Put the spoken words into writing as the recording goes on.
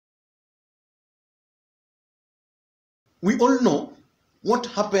We all know what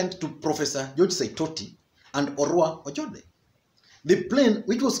happened to Professor George Saitoti and Orwa Ojode. The plane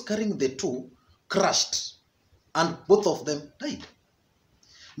which was carrying the two crashed and both of them died.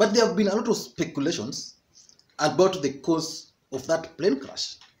 But there have been a lot of speculations about the cause of that plane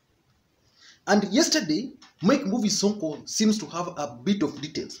crash. And yesterday, Mike Movie Sonko seems to have a bit of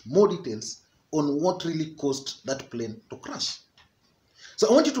details, more details on what really caused that plane to crash. So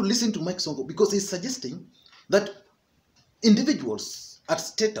I want you to listen to Mike Sonko because he's suggesting that individuals at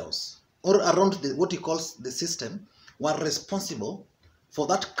State House or around what he calls the system were responsible for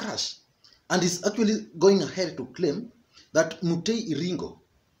that crash. And he's actually going ahead to claim that Mutei Iringo,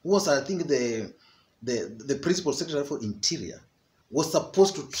 who was, I think, the principal secretary for Interior, was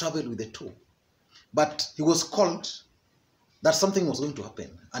supposed to travel with the two. But he was called that something was going to happen,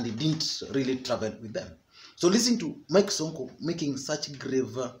 and he didn't really travel with them. So listen to Mike Sonko making such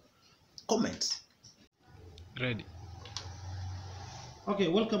grave comments. Ready. Okay,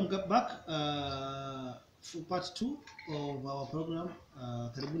 welcome back for part 2 of our program,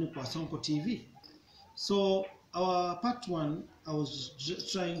 Karibuni kwa Sonko TV. So our part 1, I was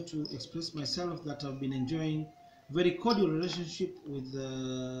just trying to express myself that I've been enjoying very cordial relationship with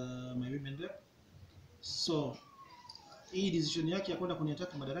my women rep. So hii decision yake ya kwenda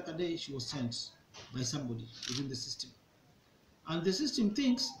kuniataka Madaraka Day, she was sent by somebody within the system. And the system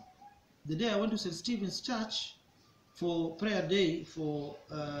thinks the day I went to St. Stephen's Church for prayer day for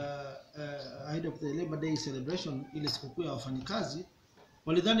ahead of the Labor Day celebration, ile sikukuu ya wafanyikazi,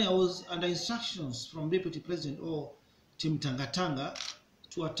 walidhani I was under instructions from Deputy President or Team Tangatanga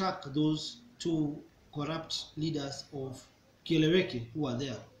to attack those two corrupt leaders of Kieleweke who are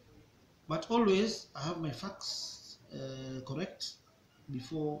there. But always I have my facts correct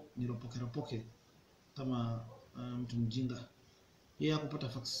before niropoke kama mtu mjinga. Yeye hakupata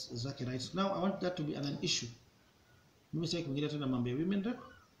facts zake right. Now I want that to be an issue. Mimi sasa kuingilia tena mambo ya women rep.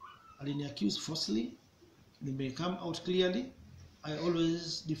 Alini accuse falsely. Nime come out clearly. I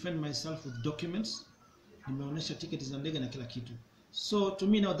always defend myself with documents. Nimeonyesha tickets za ndege na kila kitu. So to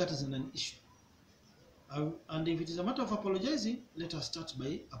me now that is an issue. And if it is a matter of apologizing, let us start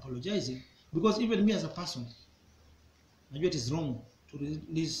by apologizing, because even me as a person, najua it is wrong to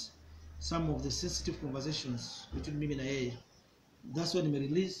release some of the sensitive conversations between mimi na yeye. That's why nime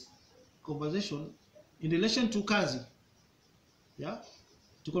release conversation in relation to kazi, yeah,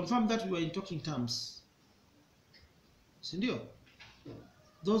 to confirm that we were in talking terms. Sindio?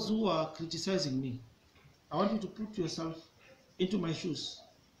 Those who are criticizing me, I want you to put yourself into my shoes,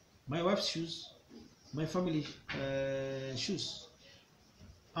 my wife's shoes, my family shoes.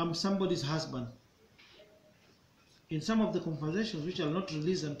 I'm somebody's husband. In some of the conversations which I'll not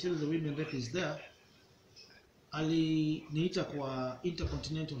release until the women rep is there, aliniita kwa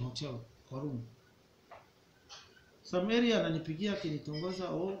Intercontinental Hotel kwa room. Some area ananipigia akinitongoza,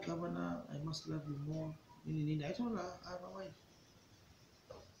 oh governor, I must love you more. Nini. I told her I have a wife.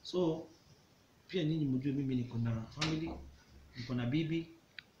 So pia ninyi mjue mimi niko na family, niko na bibi,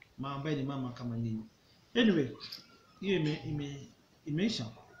 ambaye ni mama kama ninyi. Anyway, hiyo imeisha.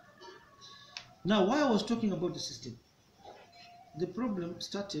 Now why I was talking about the system. The problem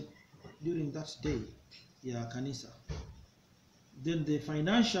started during that day ya kanisa. Then the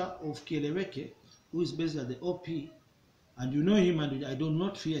financier of Kieleweke, who is based at the OP, and you know him and I do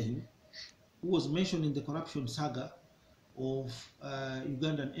not fear him, who was mentioned in the corruption saga of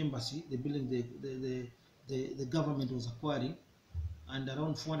Ugandan embassy, the building the government was acquiring, and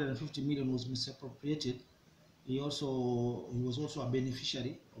around 450 million was misappropriated. He was also a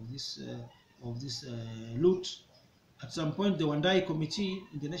beneficiary of this loot. At some point, the Wandai committee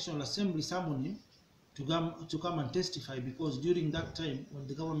in the National Assembly summoned him to come and testify, because during that time, when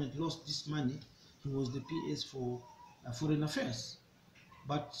the government lost this money, he was the PS for foreign affairs.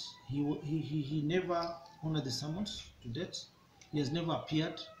 But he never honored the summons to date. He has never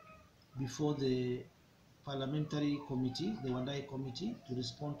appeared before the parliamentary committee, the Wandai committee, to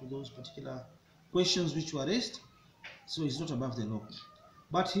respond to those particular questions which were raised. So he's not above the law.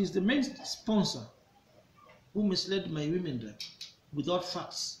 But he's the main sponsor who misled my women rep without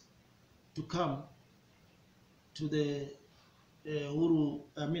facts to come to the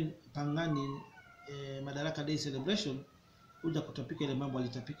Pangani Madaraka Day celebration, kuja kutapika ile mambo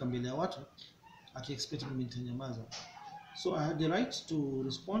alitapika mbele ya watu aki-expect mimi nitanyamaza. So I had the right to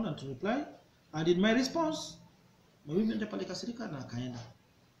respond and to reply, and in my response my women rep alikasirika na akaenda.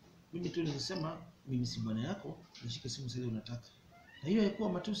 Mimi tu nilisema mimi si bwana yako, nishike simu sasa unataka. Na hiyo haikuwa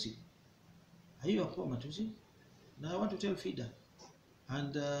matusi. Now I want to tell FIDA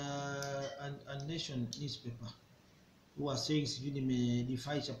and Nation newspaper who are saying sijui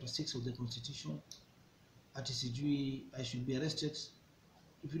defy chapter 6 of the Constitution. ati sijui I should be arrested.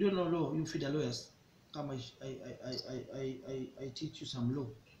 If you don't know law, you feed the lawyers. Come, I teach you some law.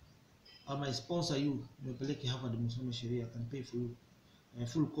 I sponsor you. Nipeleke Harvard msome sheria. I can pay for you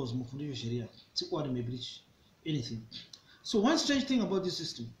full course mfundisho sheria. Sikuwa nimebreach anything. So one strange thing about this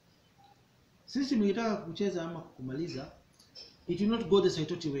system, ikitaka kucheza ama kumaliza, it will not go the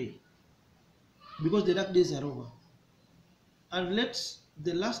Saitoti way, because the dark days are over. And let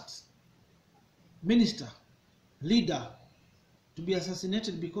the last minister, leader, to be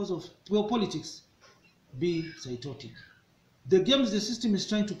assassinated because of pure politics be Saitoti. The games the system is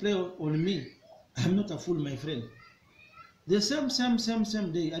trying to play on me, I'm not a fool, my friend. The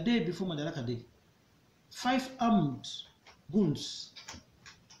same day, a day before Madaraka Day, 5 armed goons,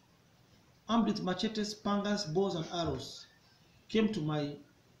 armed with machetes, pangas, bows, and arrows, came to my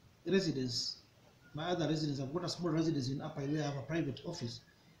residence, my other residence. I've got a small residence in Upper where I have a private office.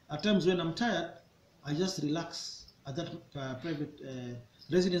 At times when I'm tired, I just relax at that private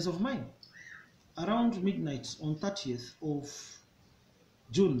residence of mine. Around midnight on 30th of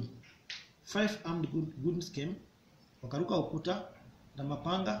June, 5 armed goons came, wakaruka ukuta na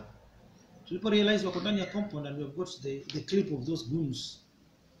mapanga. Tulipo realize wako ndani ya compound, and we've got the clip of those goons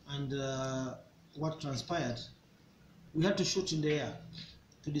and what transpired. We had to shoot in the air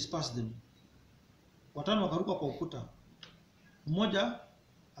to disperse them. Watano wakaruka kwa ukuta, mmoja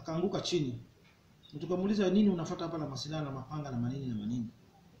akaanguka chini. Tukamuuliza, nini unafuata hapa na masilaha na mapanga na manini?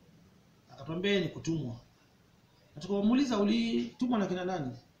 Akatuambia ni kutumwa. Na tukamuuliza, ulitumwa na kina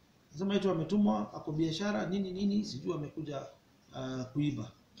nani? Sema eti ametumwa ako biashara nini sijui amekuja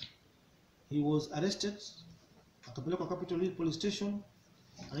kuiba. He was arrested, akapelekwa Capitol Hill Police Station.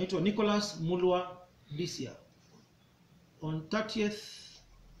 Anaitwa Nicholas Mulwa Disia. On 30th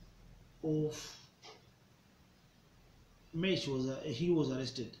of May he was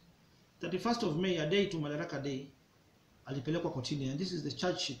arrested. 31st of May, a day to Madaraka Day, alipelekwa kotini, and this is the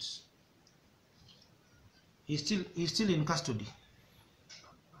charge sheet. He's still in custody.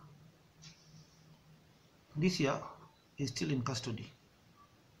 This year, he's still in custody.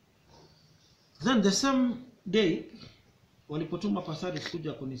 Then the same day, walipotuma pasari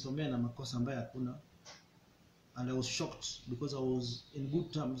kuja kunisomea na makosa ambayo hakuna, and I was shocked because I was in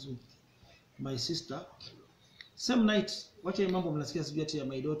good terms with my sister. Same night, wacha mambo mnasikia sijui ati ya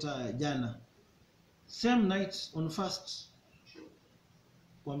my daughter jana. Same night on first,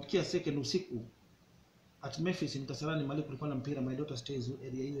 kuamkia second usiku, at Memphis in Kasarani mahali kulikuwa na mpira. My daughter stays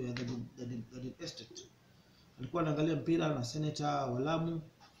area hiyo ya Garden Estate. Alikuwa anaangalia mpira na senator Walamu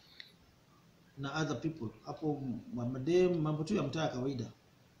na other people. Hapo madem mambo tu ya mtaa kawaida.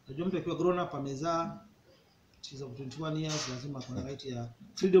 Unajua mtu akiwa grown up amezaa, she's of 21 years, lazima kuna right ya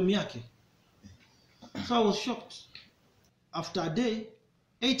freedom yake. So I was shocked. After a day,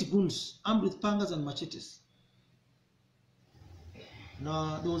 8 goons armed with pangas and machetes.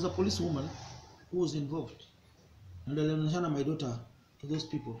 Now there was a policewoman who was involved, and I mentioned my daughter to those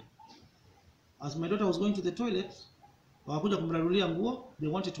people. As my daughter was going to the toilet, wakakuja kumrarulia nguo, they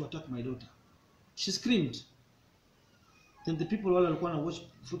wanted to attack my daughter. She screamed. Then the people who walikuwa na watch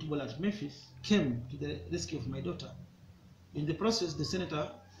football at Memphis came to the rescue of my daughter. In the process, the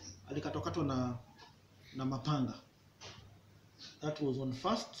senator alikatokatwa na mapanga. That was on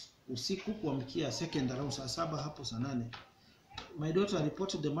first usiku kuamkia second around saa 7 hapo saa 8. My daughter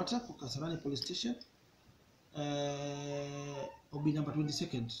reported the matter to Kasarani Police Station on number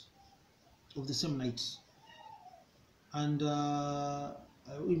 22nd of the same night. And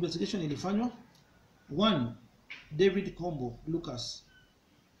investigation ilifanywa. One, David Kombo Lucas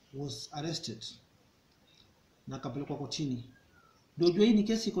was arrested na kapelekwa kotini. Ndio hii ni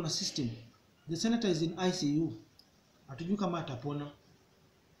kesi iko na system. The senator is in ICU. Hatujui kama atapona.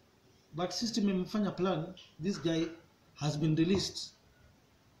 But system imefanya plan. This guy has been released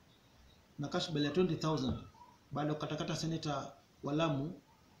na cash bail ya 20,000 baada kukatakata senator Walamu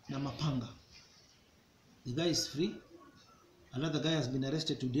na mapanga. The guy is free. Another guy has been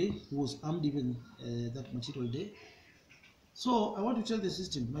arrested today who was armed even that material day. So I want to tell the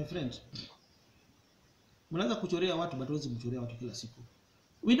system, my friend, mnaanza kuchorea watu but huwezi kuchorea watu kila siku.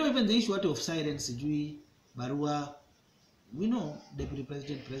 We know even the issue of sirens, sijui barua. We know deputy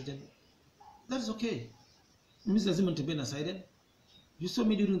president. That is okay. Mimi lazima nitembee na siren. You saw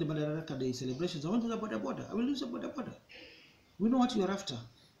me during the Madaraka Day celebrations. I went to the border. I will use the border. We know what you are after.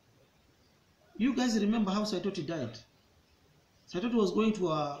 You guys remember how Saitoti died? Saitoti was going to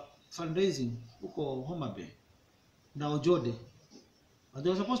a fundraising huko Homa Bay na Ojode. And they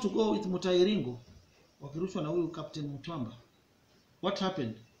were supposed to go with Mutairingo. Wakirushwa na huyu Captain Mutwamba. What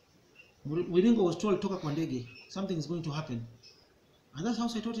happened? Mwiringo was told toka kwa ndege. Something is going to happen. And that's how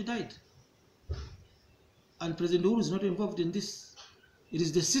Saitoti died. and President Uhuru is not involved in this. It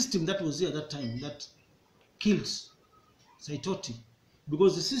is the system that was here at that time that killed Saitoti,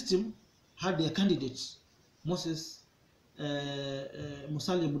 because the system had their candidates, Moses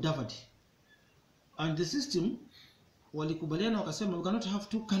Musalia Mudavadi, and the system walikubaliana wakasema we cannot have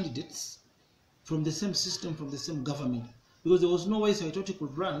two candidates from the same system, from the same government, because there was no way Saitoti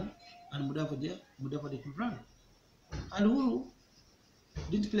could run and Mudavadi could run. And Uhuru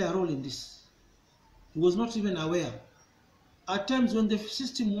didn't play a role in this. He was not even aware. At times when the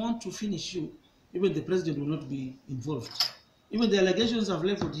system wants to finish you, even the president will not be involved. Even the allegations I've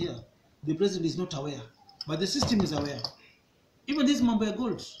leveled here, the president is not aware, but the system is aware. Even this Mambaya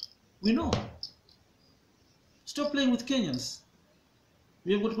Gold, we know. Stop playing with Kenyans.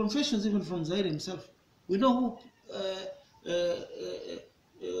 We have got confessions even from Zaire himself. We know who,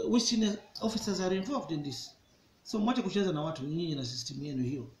 which senior officers are involved in this. So mwache kucheza na watu nyinyi na system yenu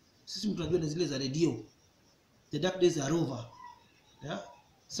hiyo. System tunajua ni zile za radio. The dark days are over. Yeah?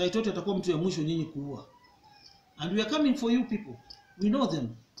 Saitoti atakuwa mtu ya mwisho nyinyi kuua. And we are coming for you people. We know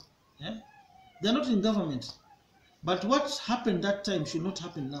them. Yeah? They are not in government. But what happened that time should not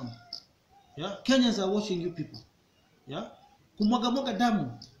happen now. Yeah? Kenyans are watching you people. Yeah? Kumwaga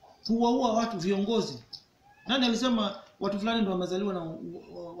damu, kuwaua watu viongozi. Nani alisema watu fulani ndio wamezaliwa na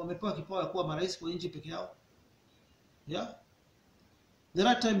wamepewa kipawa kuwa marais kwa nchi peke yao? Yeah? The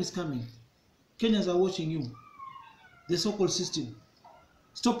right time is coming. Kenyans are watching you. The so-called system.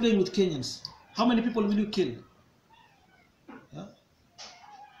 Stop playing with Kenyans. How many people will you kill? Yeah?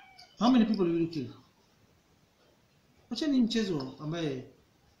 How many people will you kill? Wacheni mchezo ambaye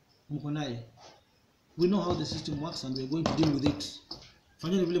mko naye. We know how the system works and we are going to deal with it.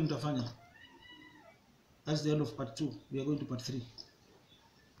 Fanyeni vile mtafanya. That's the end of part 2. We are going to part 3.